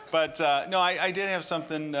But no, I did have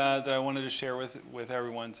something that I wanted to share with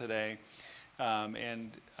everyone today.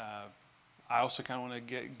 And I also kind of want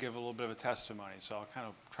to give a little bit of a testimony. So I'll kind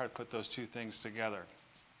of try to put those two things together.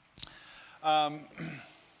 How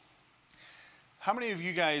many of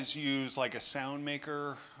you guys use like a sound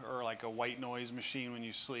maker or like a white noise machine when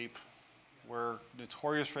you sleep? We're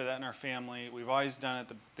notorious for that in our family. We've always done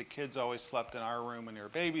it. The kids always slept in our room when they were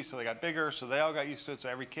babies, so they got bigger, so they all got used to it. So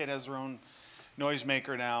every kid has their own noise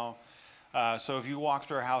maker now. So if you walk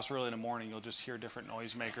through our house early in the morning, you'll just hear different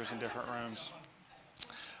noise makers in different rooms.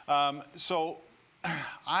 So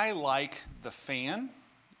I like the fan,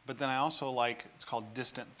 but then I also like, it's called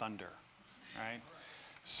distant thunder, right?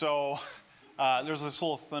 So there's this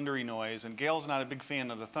little thundery noise, and Gail's not a big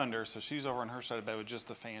fan of the thunder, so she's over on her side of bed with just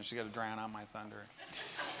the fan. She's got to drown out my thunder.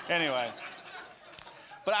 Anyway,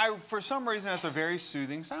 but for some reason, that's a very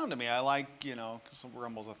soothing sound to me. I like, some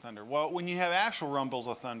rumbles of thunder. Well, when you have actual rumbles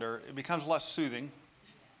of thunder, it becomes less soothing,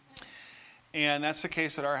 and that's the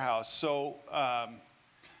case at our house. So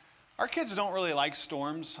our kids don't really like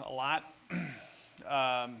storms a lot.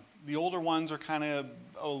 The older ones are kind of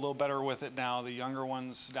a little better with it now. The younger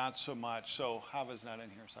ones, not so much. So Hava's not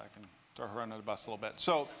in here, so I can throw her under the bus a little bit.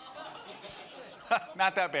 So,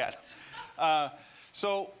 not that bad.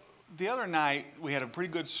 So the other night, we had a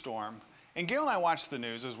pretty good storm. And Gail and I watch the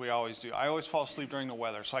news, as we always do. I always fall asleep during the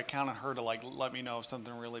weather, so I count on her to let me know if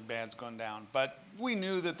something really bad's going down. But we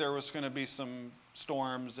knew that there was going to be some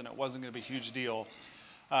storms, and it wasn't going to be a huge deal.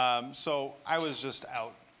 So I was just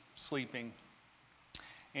out sleeping.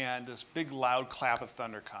 And this big loud clap of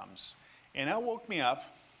thunder comes. And that woke me up.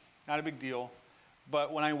 Not a big deal.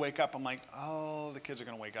 But when I wake up, I'm like, oh, the kids are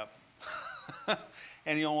going to wake up.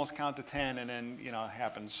 And you almost count to 10, and then, it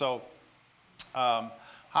happens. So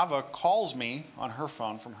Hava calls me on her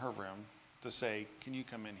phone from her room to say, can you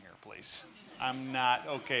come in here, please? I'm not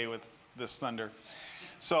okay with this thunder.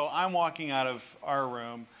 So I'm walking out of our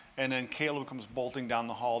room. And then Caleb comes bolting down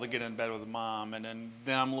the hall to get in bed with Mom. And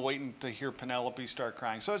then I'm waiting to hear Penelope start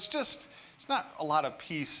crying. So it's not a lot of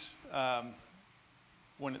peace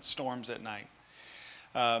when it storms at night.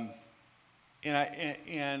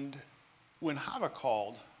 And when Hava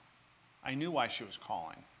called, I knew why she was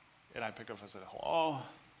calling. And I picked up and I said, hello,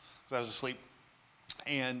 because I was asleep.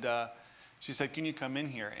 And she said, can you come in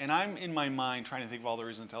here? And I'm in my mind trying to think of all the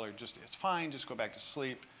reasons to tell her, it's fine, just go back to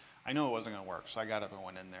sleep. I knew it wasn't going to work, so I got up and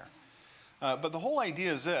went in there. But the whole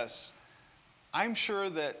idea is this. I'm sure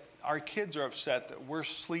that our kids are upset that we're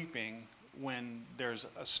sleeping when there's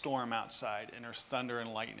a storm outside and there's thunder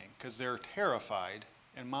and lightning, because they're terrified,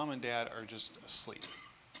 and Mom and Dad are just asleep.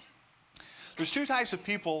 There's two types of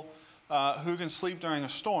people who can sleep during a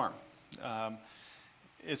storm.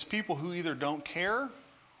 It's people who either don't care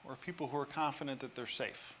or people who are confident that they're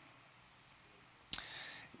safe.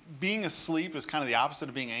 Being asleep is kind of the opposite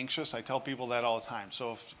of being anxious. I tell people that all the time.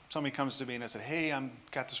 So if somebody comes to me and I said, hey, I've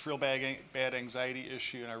got this real bad anxiety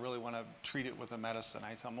issue and I really want to treat it with a medicine,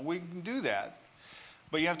 I tell them, well, we can do that.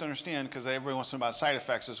 But you have to understand, because everybody wants to know about side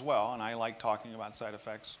effects as well, and I like talking about side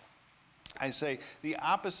effects. I say the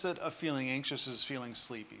opposite of feeling anxious is feeling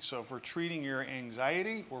sleepy. So if we're treating your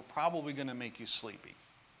anxiety, we're probably going to make you sleepy.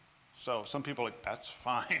 So some people are like, that's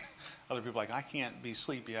fine. Other people are like, I can't be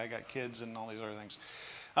sleepy. I got kids and all these other things.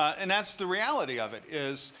 And that's the reality of it,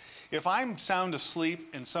 is if I'm sound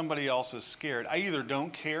asleep and somebody else is scared, I either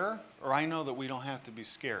don't care or I know that we don't have to be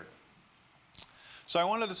scared. So I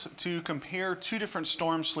wanted to compare two different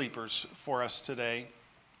storm sleepers for us today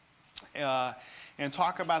and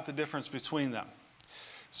talk about the difference between them.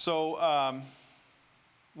 So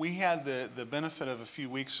we had the benefit of a few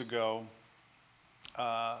weeks ago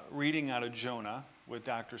reading out of Jonah with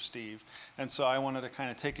Dr. Steve. And so I wanted to kind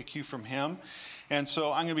of take a cue from him. And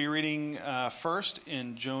so I'm going to be reading first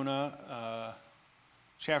in Jonah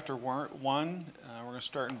chapter 1. We're going to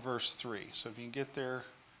start in verse 3. So if you can get there,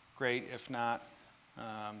 great. If not,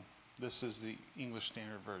 this is the English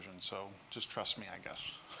Standard Version. So just trust me, I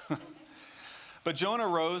guess. But Jonah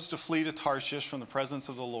rose to flee to Tarshish from the presence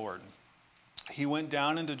of the Lord. He went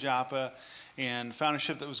down into Joppa and found a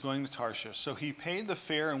ship that was going to Tarshish. So he paid the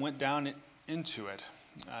fare and went down into it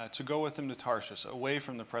to go with him to Tarshish, away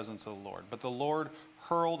from the presence of the Lord. But the Lord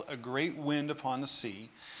hurled a great wind upon the sea,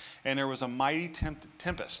 and there was a mighty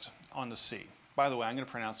tempest on the sea. By the way, I'm going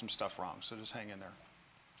to pronounce some stuff wrong, so just hang in there.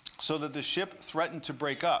 So that the ship threatened to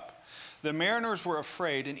break up. The mariners were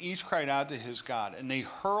afraid, and each cried out to his God, and they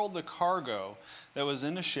hurled the cargo that was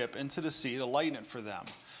in the ship into the sea to lighten it for them.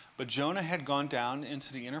 But Jonah had gone down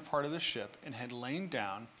into the inner part of the ship and had lain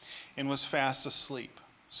down and was fast asleep.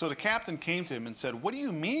 So the captain came to him and said, "What do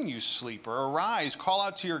you mean, you sleeper? Arise, call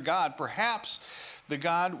out to your God. Perhaps the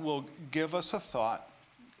God will give us a thought,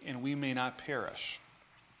 and we may not perish.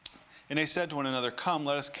 And they said to one another, come,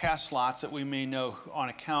 let us cast lots that we may know on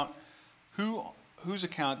account whose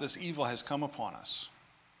account this evil has come upon us.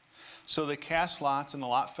 So they cast lots, and the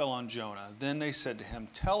lot fell on Jonah. Then they said to him,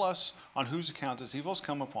 tell us on whose account this evil has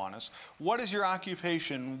come upon us. What is your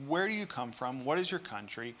occupation? Where do you come from? What is your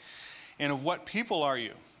country? And of what people are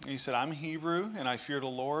you? And he said, I'm Hebrew, and I fear the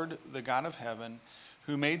Lord, the God of heaven,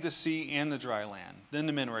 who made the sea and the dry land. Then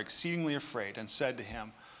the men were exceedingly afraid and said to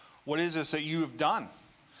him, what is this that you have done?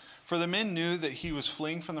 For the men knew that he was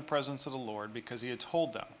fleeing from the presence of the Lord, because he had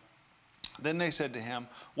told them. Then they said to him,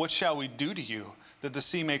 what shall we do to you, that the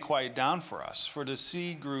sea may quiet down for us? For the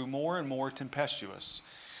sea grew more and more tempestuous.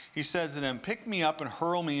 He said to them, pick me up and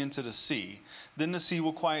hurl me into the sea. Then the sea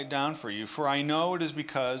will quiet down for you, for I know it is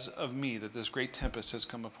because of me that this great tempest has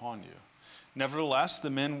come upon you. Nevertheless, the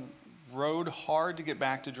men rowed hard to get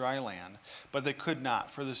back to dry land, but they could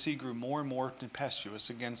not, for the sea grew more and more tempestuous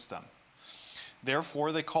against them.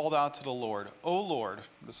 Therefore they called out to the Lord, O Lord,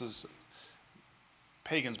 this is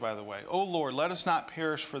pagans, by the way. O Lord, let us not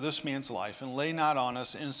perish for this man's life, and lay not on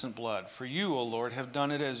us innocent blood. For you, O Lord, have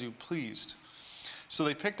done it as you pleased. So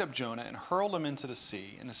they picked up Jonah and hurled him into the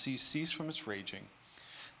sea, and the sea ceased from its raging.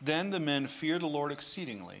 Then the men feared the Lord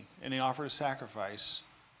exceedingly, and they offered a sacrifice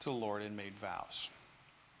to the Lord and made vows.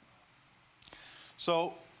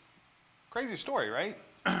 So, crazy story, right?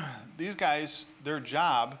 These guys, their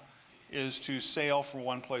job is to sail from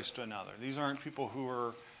one place to another. These aren't people who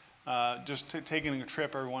are just taking a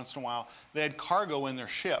trip every once in a while. They had cargo in their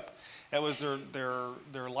ship. That was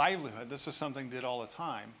their livelihood. This is something they did all the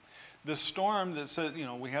time. This storm that said,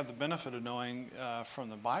 we have the benefit of knowing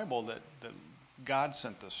from the Bible that God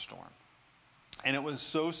sent this storm. And it was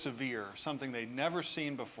so severe, something they'd never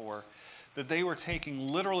seen before, that they were taking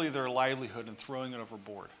literally their livelihood and throwing it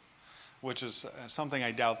overboard, which is something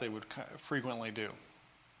I doubt they would frequently do.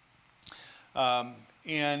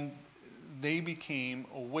 And they became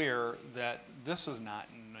aware that this is not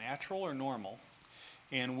natural or normal,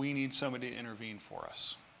 and we need somebody to intervene for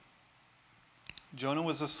us. Jonah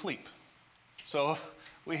was asleep. So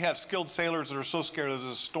we have skilled sailors that are so scared of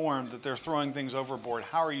the storm that they're throwing things overboard.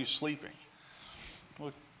 How are you sleeping?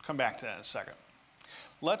 We'll come back to that in a second.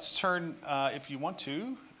 Let's turn, if you want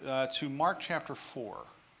to Mark chapter 4.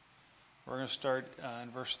 We're going to start in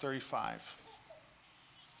verse 35.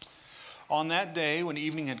 On that day, when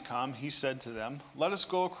evening had come, he said to them, let us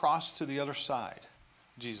go across to the other side.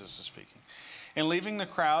 Jesus is speaking. And leaving the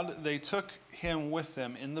crowd, they took him with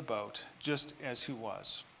them in the boat, just as he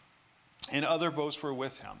was. And other boats were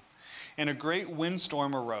with him. And a great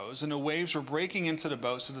windstorm arose, and the waves were breaking into the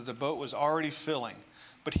boat, so that the boat was already filling.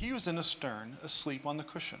 But he was in the stern, asleep on the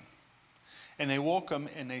cushion. And they woke him,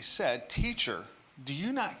 and they said, Teacher, do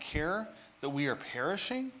you not care that we are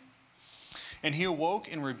perishing? And he awoke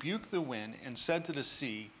and rebuked the wind and said to the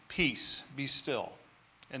sea, Peace, be still.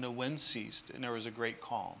 And the wind ceased, and there was a great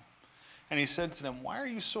calm. And he said to them, Why are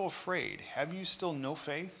you so afraid? Have you still no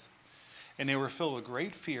faith? And they were filled with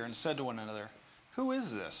great fear and said to one another, Who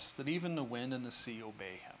is this, that even the wind and the sea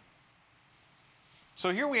obey him?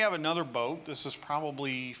 So here we have another boat. This is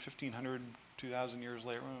probably 1,500, 2,000 years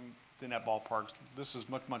later, in that ballpark. This is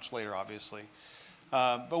much, much later, obviously.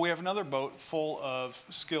 But we have another boat full of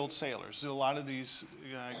skilled sailors. A lot of these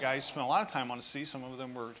guys spent a lot of time on the sea. Some of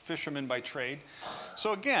them were fishermen by trade.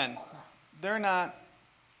 So again, they're not,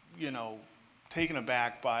 taken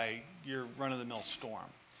aback by your run-of-the-mill storm.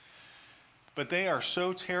 But they are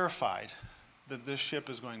so terrified that this ship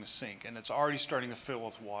is going to sink, and it's already starting to fill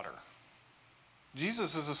with water.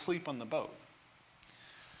 Jesus is asleep on the boat.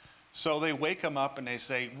 So they wake him up and they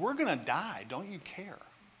say, We're going to die. Don't you care?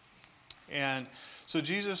 And so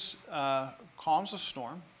Jesus calms the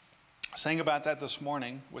storm. I sang about that this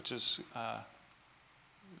morning, which is,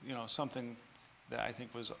 something that I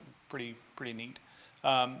think was pretty neat.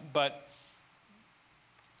 But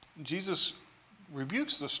Jesus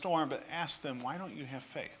rebukes the storm, but asks them, why don't you have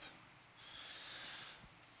faith?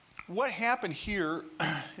 What happened here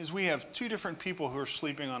is we have two different people who are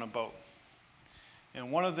sleeping on a boat.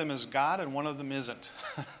 And one of them is God and one of them isn't.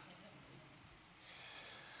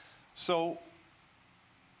 So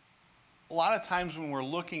a lot of times when we're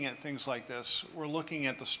looking at things like this, we're looking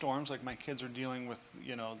at the storms, like my kids are dealing with,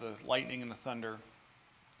 the lightning and the thunder.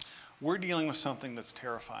 We're dealing with something that's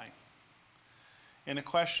terrifying. And the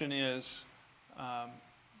question is,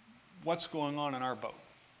 what's going on in our boat?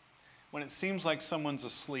 When it seems like someone's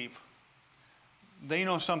asleep, they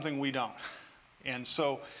know something we don't. And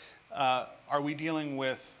so are we dealing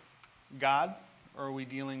with God or are we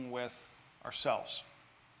dealing with ourselves?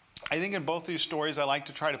 I think in both these stories, I like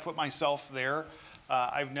to try to put myself there.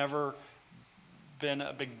 I've never been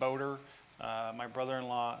a big boater. My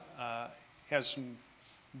brother-in-law has some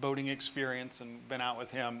boating experience and been out with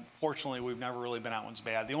him. Fortunately, we've never really been out when it's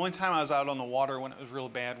bad. The only time I was out on the water when it was real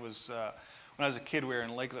bad was when I was a kid. We were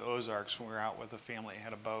in Lake of the Ozarks when we were out with a family that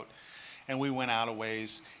had a boat. And we went out a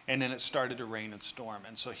ways, and then it started to rain and storm.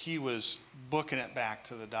 And so he was booking it back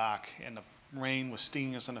to the dock, and the rain was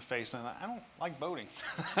stinging us in the face. And I thought, I don't like boating.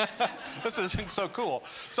 This isn't so cool.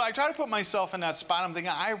 So I try to put myself in that spot. I'm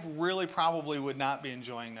thinking, I really probably would not be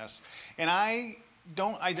enjoying this. And I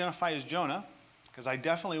don't identify as Jonah, because I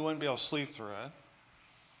definitely wouldn't be able to sleep through it.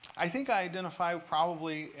 I think I identify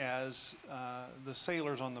probably as the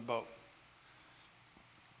sailors on the boat.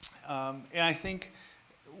 And I think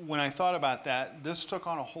when I thought about that, this took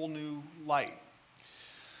on a whole new light.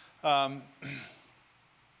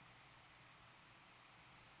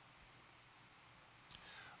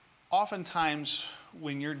 Oftentimes,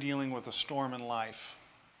 when you're dealing with a storm in life,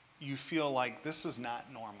 you feel like this is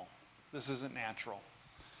not normal. This isn't natural.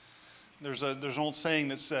 There's an old saying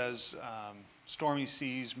that says, stormy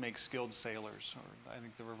seas make skilled sailors. Or I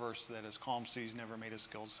think the reverse of that is calm seas never made a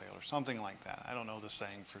skilled sailor. Something like that. I don't know the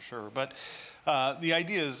saying for sure. But the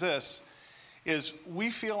idea is this, is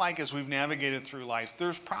we feel like as we've navigated through life,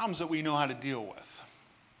 there's problems that we know how to deal with.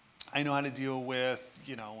 I know how to deal with,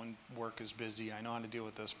 when work is busy. I know how to deal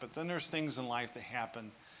with this. But then there's things in life that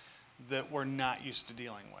happen that we're not used to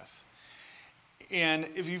dealing with. And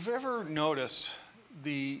if you've ever noticed,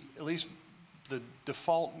 at least the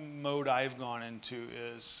default mode I've gone into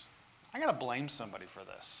is, I got to blame somebody for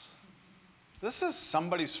this. This is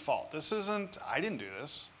somebody's fault. I didn't do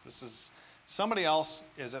this. This is somebody else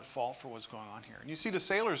is at fault for what's going on here. And you see the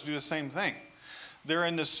sailors do the same thing. They're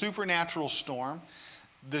in this supernatural storm.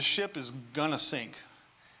 The ship is going to sink.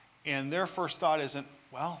 And their first thought isn't,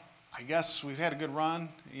 well, I guess we've had a good run.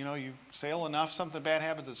 You sail enough, something bad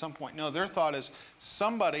happens at some point. No, their thought is,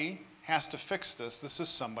 somebody has to fix this. This is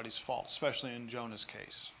somebody's fault, especially in Jonah's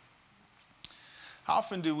case. How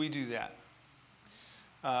often do we do that?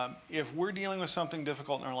 If we're dealing with something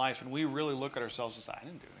difficult in our life and we really look at ourselves and say, I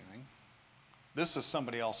didn't do anything. This is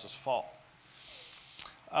somebody else's fault.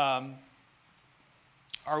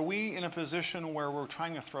 Are we in a position where we're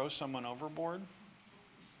trying to throw someone overboard?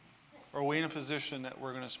 Or are we in a position that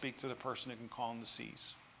we're going to speak to the person who can calm the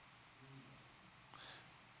seas?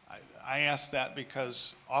 I ask that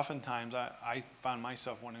because oftentimes I found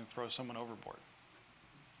myself wanting to throw someone overboard.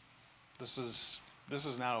 This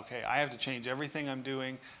is not okay. I have to change everything I'm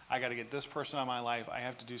doing. I got to get this person out of my life. I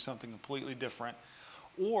have to do something completely different.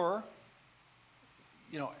 Or,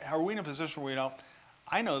 are we in a position where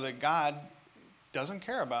I know that God doesn't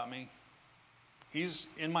care about me. He's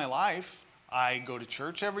in my life. I go to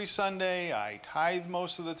church every Sunday. I tithe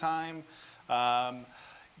most of the time.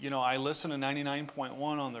 I listen to 99.1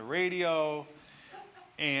 on the radio,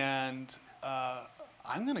 and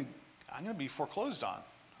I'm gonna be foreclosed on.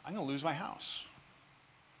 I'm gonna lose my house.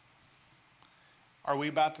 Are we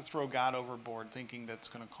about to throw God overboard, thinking that's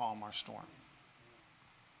going to calm our storm?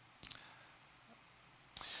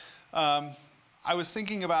 I was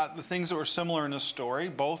thinking about the things that were similar in this story.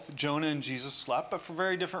 Both Jonah and Jesus slept, but for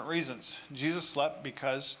very different reasons. Jesus slept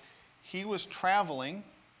because he was traveling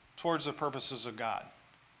towards the purposes of God.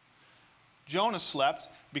 Jonah slept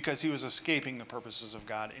because he was escaping the purposes of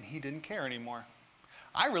God, and he didn't care anymore.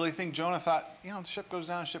 I really think Jonah thought, the ship goes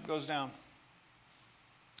down, ship goes down.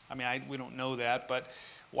 I mean, we don't know that, but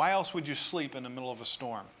why else would you sleep in the middle of a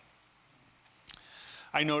storm?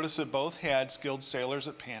 I noticed that both had skilled sailors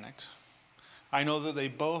that panicked. I know that they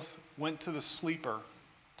both went to the sleeper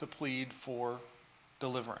to plead for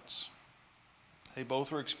deliverance. They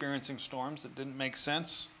both were experiencing storms that didn't make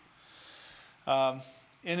sense. And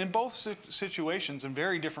in both situations, in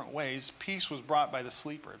very different ways, peace was brought by the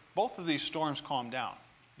sleeper. Both of these storms calmed down,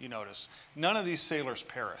 you notice. None of these sailors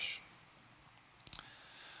perish.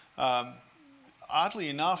 Oddly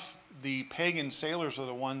enough, the pagan sailors are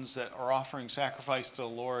the ones that are offering sacrifice to the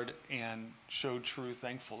Lord and show true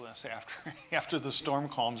thankfulness after the storm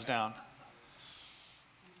calms down.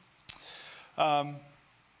 I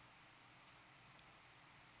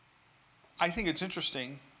think it's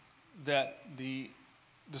interesting that the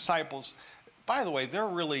disciples, by the way, they're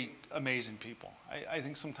really amazing people. I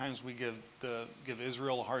think sometimes we give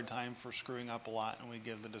Israel a hard time for screwing up a lot, and we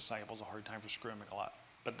give the disciples a hard time for screwing up a lot.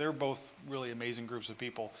 But they're both really amazing groups of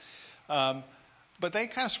people. But they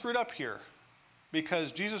kind of screwed up here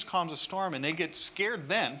because Jesus calms a storm and they get scared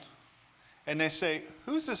then. And they say,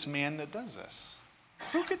 who's this man that does this?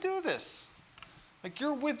 Who could do this? Like,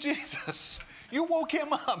 you're with Jesus. You woke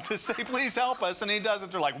him up to say, please help us. And he does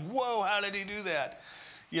it. They're like, whoa, how did he do that?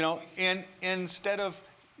 And instead of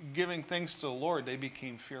giving thanks to the Lord, they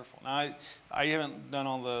became fearful. Now, I haven't done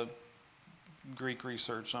all the Greek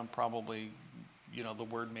research. I'm probably, the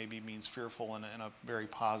word maybe means fearful in a very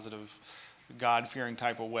positive, God-fearing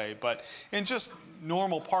type of way. But in just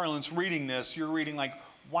normal parlance, reading this, you're reading like,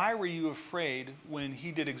 why were you afraid when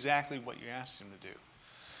he did exactly what you asked him to do?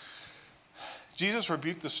 Jesus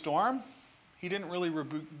rebuked the storm. He didn't really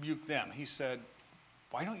rebuke them. He said,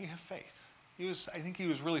 why don't you have faith? I think he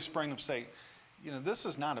was really spurring them to say, this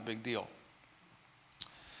is not a big deal.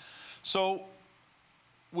 So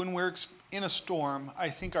when we're in a storm, I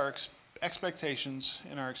think our expectations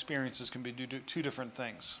and our experiences can be two different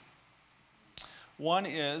things. One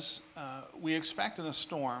is we expect in a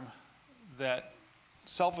storm that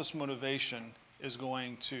selfish motivation is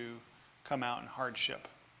going to come out in hardship.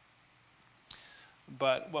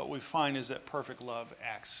 But what we find is that perfect love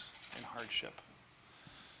acts in hardship.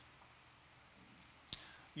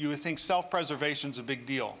 You would think self-preservation is a big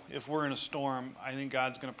deal. If we're in a storm, I think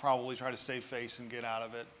God's going to probably try to save face and get out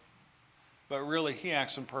of it. But really, he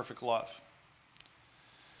acts in perfect love.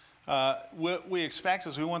 What we expect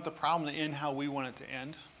is we want the problem to end how we want it to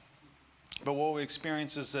end. But what we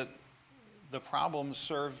experience is that the problems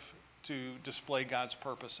serve to display God's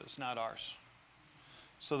purposes, not ours.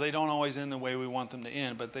 So they don't always end the way we want them to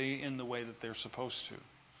end, but they end the way that they're supposed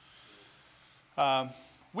to.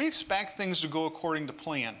 We expect things to go according to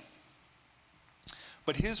plan.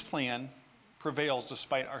 But his plan prevails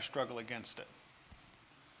despite our struggle against it.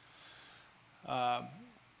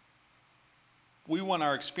 We want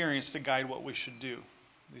our experience to guide what we should do.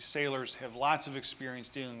 These sailors have lots of experience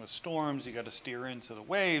dealing with storms. You got to steer into the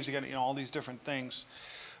waves. You got to, all these different things.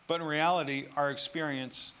 But in reality, our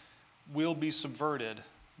experience will be subverted,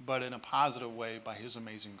 but in a positive way by his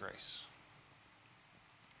amazing grace.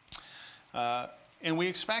 And we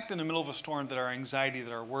expect in the middle of a storm that our anxiety,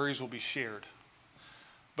 that our worries will be shared.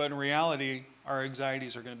 But in reality, our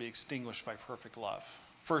anxieties are going to be extinguished by perfect love.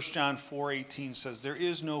 1 John 4:18 says, there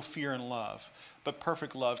is no fear in love, but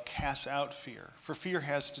perfect love casts out fear. For fear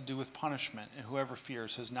has to do with punishment, and whoever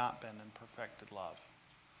fears has not been in perfected love.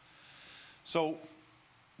 So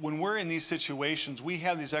when we're in these situations, we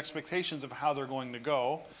have these expectations of how they're going to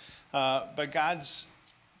go, but God's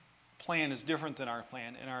plan is different than our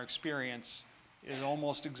plan, and our experience is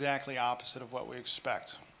almost exactly opposite of what we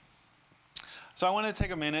expect. So I want to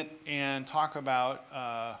take a minute and talk about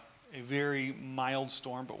a very mild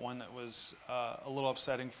storm, but one that was a little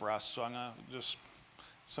upsetting for us. So I'm going to just,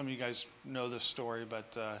 some of you guys know this story,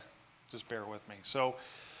 but just bear with me. So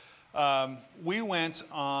we went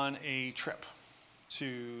on a trip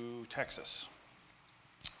to Texas.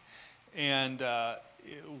 And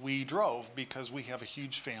we drove because we have a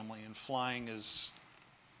huge family, and flying is,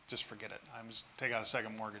 just forget it. I'm just take out a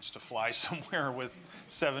second mortgage to fly somewhere with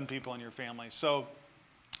 7 people in your family. So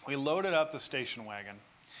we loaded up the station wagon.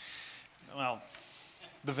 Well,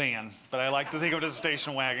 the van, but I like to think of it as a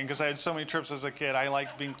station wagon because I had so many trips as a kid. I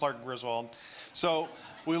like being Clark Griswold. So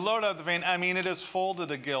we loaded up the van. I mean, it is full to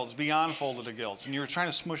the gills, beyond full to the gills. And you're trying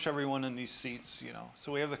to smush everyone in these seats,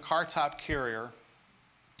 So we have the car top carrier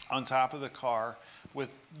on top of the car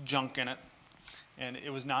with junk in it. And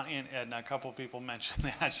it was not Aunt Edna. A couple of people mentioned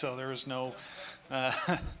that, so there was no,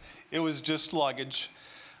 it was just luggage.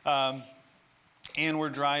 And we're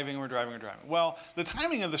driving. Well, the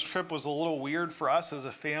timing of this trip was a little weird for us as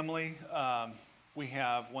a family. We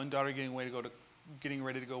have one daughter getting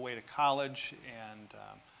ready to go away to college, and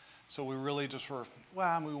so we really just were,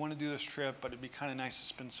 we want to do this trip, but it'd be kind of nice to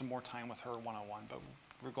spend some more time with her one-on-one, but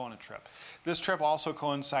we're going on a trip. This trip also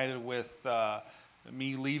coincided with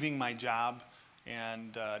me leaving my job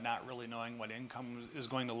and not really knowing what income is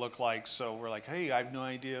going to look like. So we're like, hey, I have no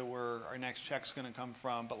idea where our next check's going to come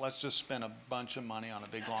from, but let's just spend a bunch of money on a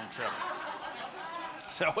big, long trip.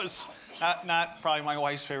 So it was not probably my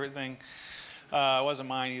wife's favorite thing. It wasn't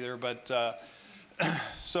mine either, but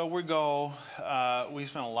so we go. We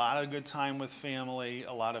spent a lot of good time with family,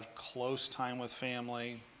 a lot of close time with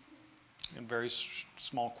family in very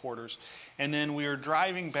small quarters. And then we were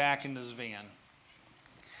driving back in this van.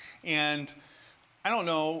 And I don't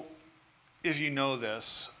know if you know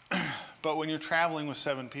this, but when you're traveling with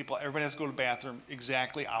 7 people, everybody has to go to the bathroom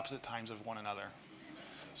exactly opposite times of one another.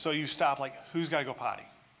 So you stop like, who's got to go potty?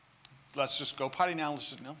 Let's just go potty now.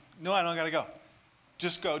 No, I don't got to go.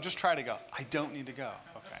 Just go. Just try to go. I don't need to go.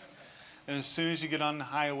 Okay. And as soon as you get on the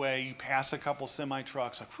highway, you pass a couple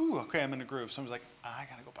semi-trucks, like, whew, okay, I'm in the groove. Somebody's like, I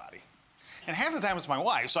got to go potty. And half the time it's my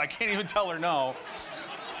wife, so I can't even tell her no.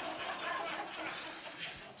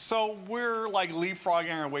 So we're like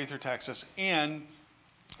leapfrogging our way through Texas, and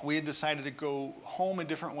we had decided to go home a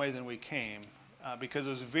different way than we came. because it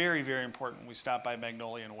was very, very important. We stopped by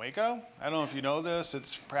Magnolia in Waco. I don't know if you know this.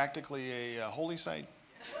 It's practically a holy site.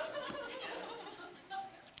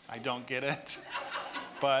 I don't get it.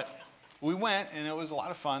 But we went, and it was a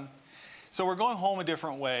lot of fun. So we're going home a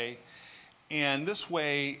different way. And this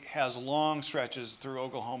way has long stretches through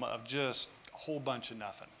Oklahoma of just a whole bunch of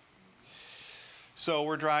nothing. So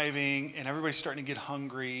we're driving, and everybody's starting to get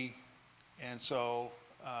hungry. And so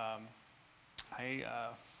I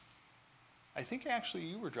think actually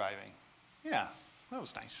you were driving. Yeah, that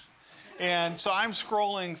was nice. And so I'm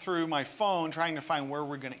scrolling through my phone trying to find where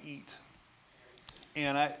we're going to eat.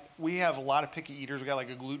 And we have a lot of picky eaters. We got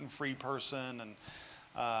like a gluten-free person and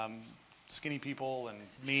skinny people and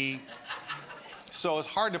me. So it's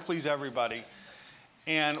hard to please everybody.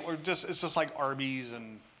 And it's just like Arby's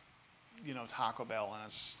and Taco Bell, and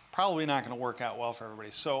it's probably not going to work out well for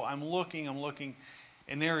everybody. So I'm looking,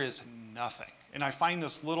 and there is nothing. And I find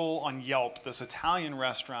this little on Yelp, this Italian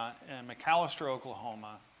restaurant in McAllister,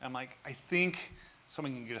 Oklahoma. And I'm like, I think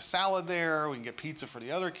someone can get a salad there. We can get pizza for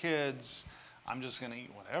the other kids. I'm just going to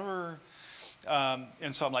eat whatever.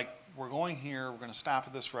 And so I'm like, we're going here. We're going to stop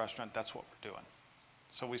at this restaurant. That's what we're doing.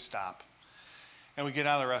 So we stop. And we get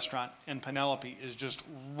out of the restaurant, and Penelope is just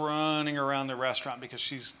running around the restaurant because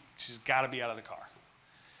she's got to be out of the car.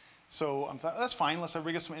 So I'm thought, that's fine. Let's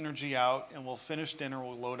everybody get some energy out, and we'll finish dinner.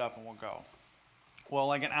 We'll load up, and we'll go. Well,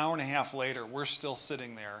 like an hour and a half later, we're still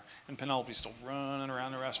sitting there, and Penelope's still running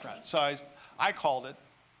around the restaurant. So I called it.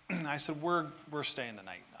 I said, we're staying the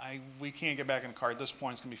night. We can't get back in the car. At this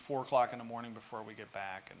point, it's going to be 4 o'clock in the morning before we get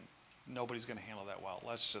back, and nobody's going to handle that well.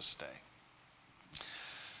 Let's just stay.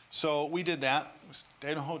 So we did that. We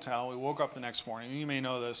stayed in a hotel. We woke up the next morning. You may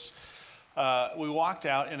know this. We walked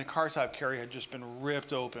out, and a car top carrier had just been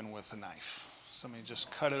ripped open with a knife. Somebody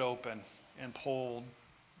just cut it open and pulled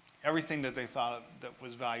everything that they thought that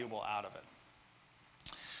was valuable out of it.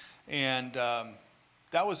 And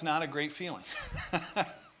that was not a great feeling.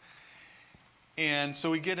 And so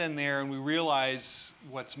we get in there, and we realize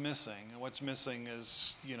what's missing. And what's missing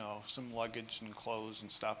is, some luggage and clothes and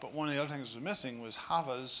stuff. But one of the other things that was missing was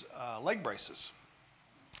Hava's leg braces.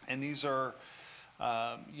 And these are,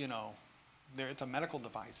 it's a medical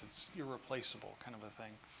device. It's irreplaceable kind of a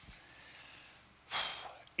thing.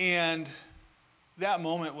 And that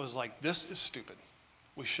moment was like, this is stupid.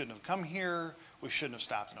 We shouldn't have come here. We shouldn't have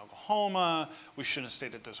stopped in Oklahoma. We shouldn't have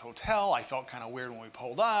stayed at this hotel. I felt kind of weird when we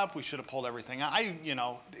pulled up. We should have pulled everything out.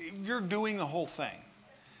 You're doing the whole thing.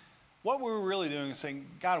 What we were really doing is saying,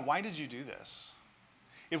 God, why did you do this?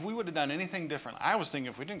 If we would have done anything different, I was thinking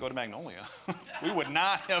if we didn't go to Magnolia, we would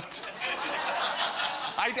not have.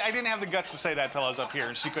 I didn't have the guts to say that till I was up here,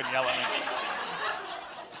 and she couldn't yell at me.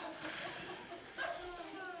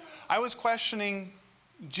 I was questioning,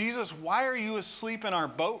 Jesus, why are you asleep in our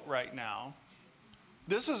boat right now?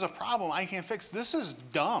 This is a problem I can't fix. This is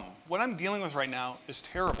dumb. What I'm dealing with right now is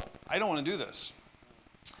terrible. I don't want to do this.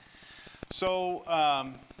 So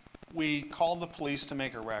we called the police to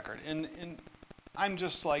make a record. And I'm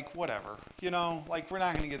just like, whatever. We're not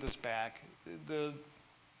going to get this back. They're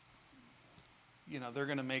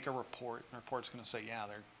going to make a report. The report's going to say, yeah,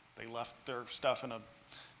 they left their stuff in a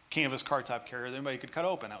canvas car top carrier that anybody could cut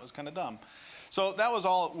open. That was kind of dumb. So that was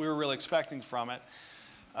all we were really expecting from it.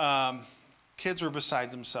 Kids were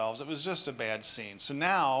beside themselves. It was just a bad scene. So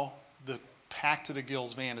now the packed to the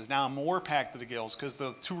gills van is now more packed to the gills because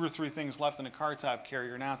the 2 or 3 things left in the car top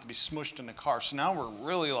carrier now have to be smushed in the car. So now we're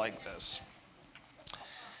really like this.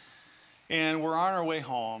 And we're on our way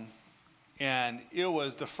home, and it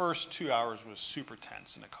was the first 2 hours was super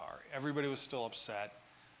tense in the car. Everybody was still upset.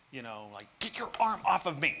 Like, get your arm off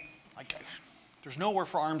of me. Like, there's nowhere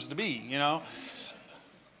for arms to be,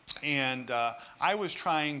 And I was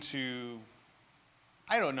trying to,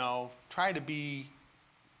 try to be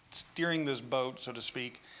steering this boat, so to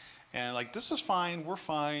speak. And like, this is fine, we're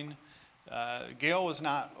fine. Gail was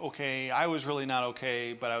not okay. I was really not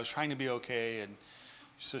okay, but I was trying to be okay. And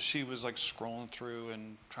so she was like scrolling through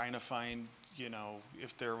and trying to find,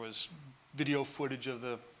 if there was video footage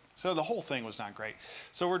of so the whole thing was not great.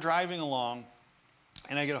 So we're driving along,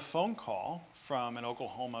 and I get a phone call from an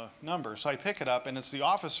Oklahoma number. So I pick it up, and it's the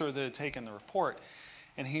officer that had taken the report.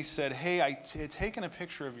 And he said, hey, I had taken a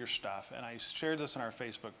picture of your stuff, and I shared this on our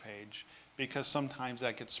Facebook page because sometimes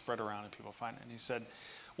that gets spread around and people find it. And he said,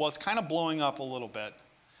 well, it's kind of blowing up a little bit,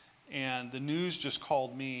 and the news just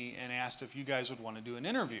called me and asked if you guys would want to do an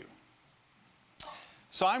interview.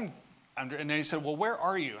 So and then he said, well, where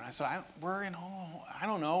are you? And I said, I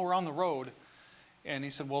don't know, we're on the road. And he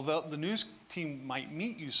said, well, the news team might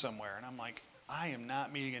meet you somewhere. And I'm like, I am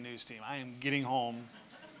not meeting a news team. I am getting home.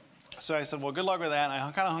 So I said, well, good luck with that. And I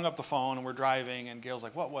kind of hung up the phone, and we're driving, and Gail's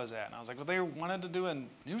like, what was that? And I was like, well, they wanted to do a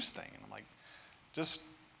news thing. And I'm like, just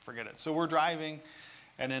forget it. So we're driving,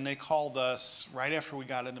 and then they called us right after we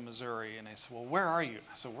got into Missouri, and they said, well, where are you?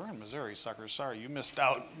 I said, we're in Missouri, suckers. Sorry, you missed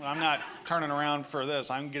out. I'm not turning around for this.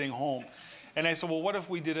 I'm getting home. And they said, well, what if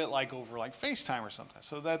we did it like over like FaceTime or something?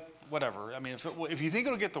 So that, whatever. I mean, if you think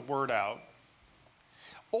it'll get the word out,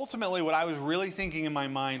 ultimately what I was really thinking in my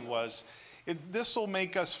mind was, this will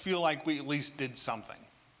make us feel like we at least did something.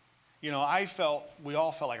 You know, we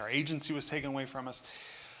all felt like our agency was taken away from us.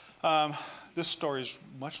 This story is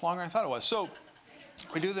much longer than I thought it was. So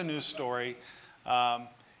we do the news story,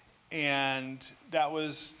 and that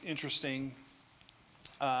was interesting.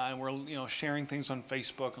 And we're sharing things on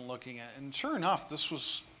Facebook and looking at it. And sure enough, this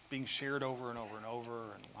was being shared over and over and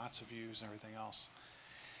over, and lots of views and everything else.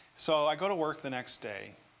 So I go to work the next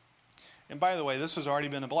day. And by the way, this has already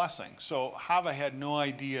been a blessing. So Hava had no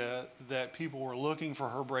idea that people were looking for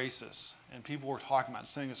her braces. And people were talking about,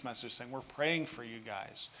 sending this message saying, we're praying for you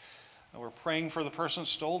guys. And we're praying for the person who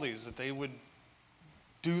stole these, that they would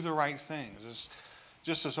do the right thing.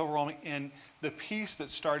 Just this overwhelming. And the peace that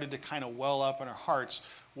started to kind of well up in our hearts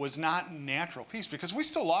was not natural peace, because we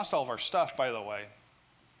still lost all of our stuff, by the way.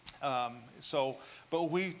 But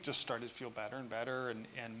we just started to feel better and better,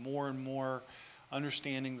 and more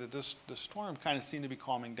understanding that the storm kind of seemed to be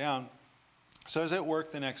calming down. So I was at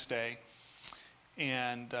work the next day,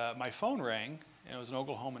 and my phone rang, and it was an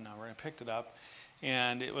Oklahoma number, and I picked it up,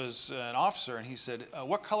 and it was an officer, and he said,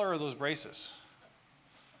 what color are those braces?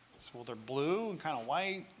 I said, well, they're blue and kind of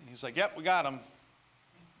white. And he's like, yep, we got them.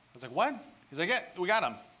 I was like, what? He's like, yeah, we got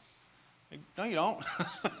them. Like, no, you don't.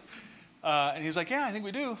 And he's like, yeah, I think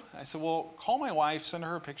we do. I said, well, call my wife, send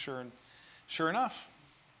her a picture, and sure enough,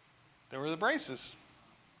 there were the braces.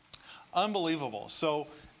 Unbelievable. So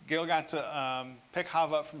Gail got to pick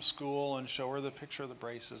Hava up from school and show her the picture of the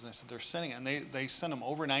braces. And I said, they're sending it. And they sent them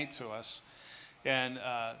overnight to us. And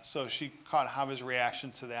so she caught Hava's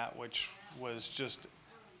reaction to that, which was just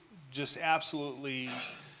absolutely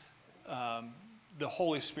the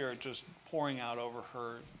Holy Spirit just pouring out over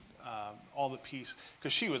her, all the peace.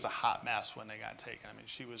 Because she was a hot mess when they got taken. I mean,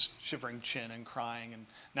 she was shivering chin and crying and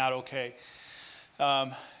not okay.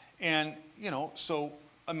 And, so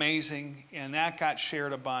amazing. And that got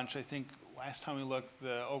shared a bunch. I think last time we looked,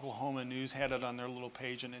 the Oklahoma News had it on their little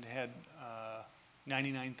page, and it had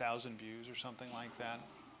 99,000 views or something like that.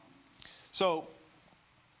 So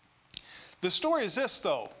the story is this,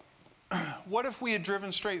 though. What if we had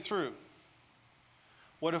driven straight through?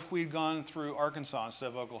 What if we'd gone through Arkansas instead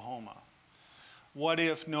of Oklahoma? What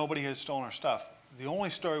if nobody had stolen our stuff? The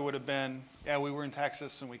only story would have been, yeah, we were in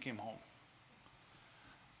Texas and we came home.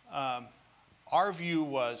 Our view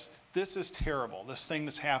was, this is terrible, this thing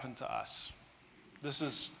that's happened to us. This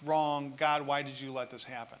is wrong. God, why did you let this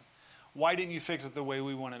happen? Why didn't you fix it the way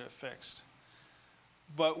we wanted it fixed?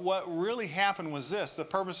 But what really happened was this: the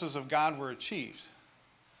purposes of God were achieved.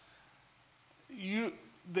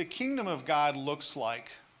 The kingdom of God looks like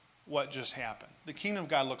what just happened. The kingdom of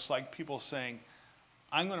God looks like people saying,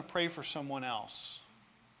 I'm going to pray for someone else.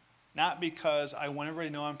 Not because I want everybody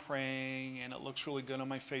to know I'm praying and it looks really good on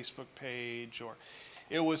my Facebook page. Or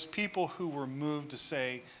it was people who were moved to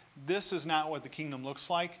say, this is not what the kingdom looks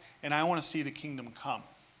like, and I want to see the kingdom come.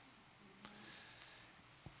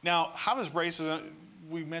 Now, Hava's braces,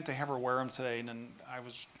 we meant to have her wear them today, and then I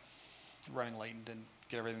was running late and didn't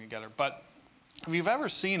get everything together. But if you've ever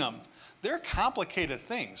seen them, they're complicated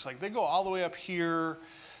things. Like, they go all the way up here.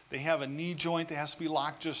 They have a knee joint that has to be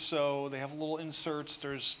locked just so. They have little inserts.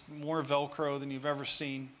 There's more Velcro than you've ever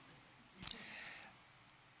seen.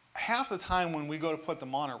 Half the time when we go to put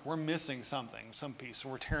them on her, we're missing something, some piece. So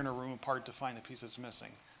we're tearing a room apart to find the piece that's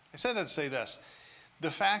missing. I said that to say this.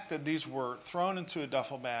 The fact that these were thrown into a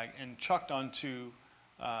duffel bag and chucked onto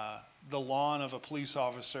the lawn of a police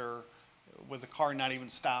officer with the car not even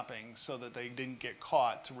stopping so that they didn't get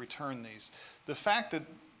caught to return these. The fact that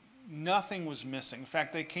nothing was missing. In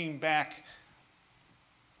fact, they came back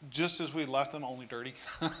just as we left them, only dirty.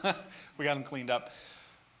 We got them cleaned up.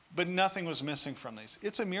 But nothing was missing from these.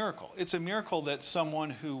 It's a miracle. It's a miracle that someone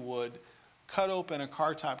who would cut open a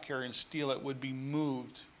car top carrier and steal it would be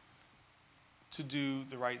moved to do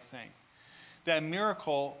the right thing. That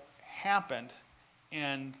miracle happened,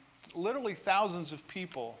 and literally thousands of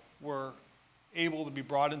people were able to be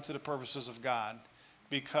brought into the purposes of God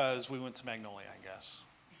because we went to Magnolia, I guess.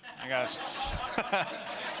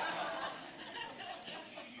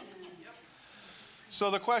 So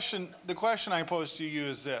the question I pose to you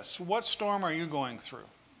is this: what storm are you going through?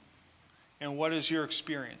 And what is your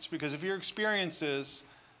experience? Because if your experience is,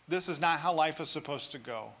 this is not how life is supposed to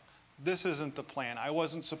go, this isn't the plan. I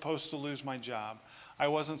wasn't supposed to lose my job. I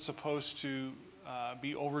wasn't supposed to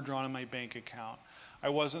be overdrawn in my bank account. I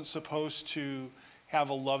wasn't supposed to have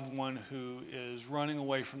a loved one who is running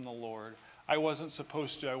away from the Lord. I wasn't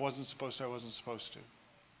supposed to.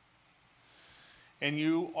 And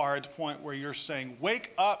you are at the point where you're saying,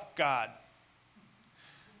 wake up, God.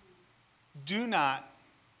 Do not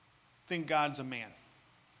think God's a man.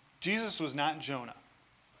 Jesus was not Jonah.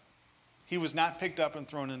 He was not picked up and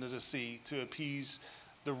thrown into the sea to appease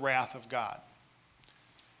the wrath of God.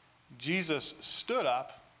 Jesus stood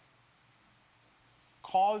up,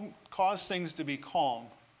 caused things to be calm,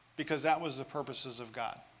 because that was the purposes of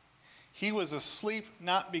God. He was asleep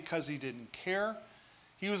not because he didn't care.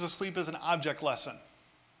 He was asleep as an object lesson.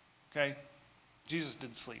 Okay? Jesus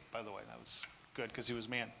did sleep, by the way. That was good because he was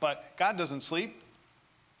man. But God doesn't sleep.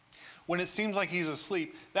 When it seems like he's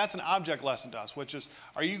asleep, that's an object lesson to us, which is,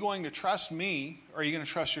 are you going to trust me or are you going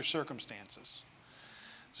to trust your circumstances?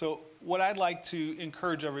 So what I'd like to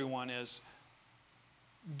encourage everyone is,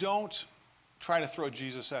 don't try to throw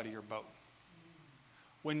Jesus out of your boat.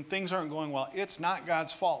 When things aren't going well, it's not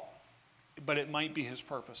God's fault, but it might be his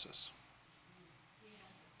purposes.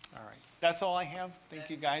 All right. That's all I have. Thank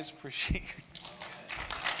you guys. Appreciate it.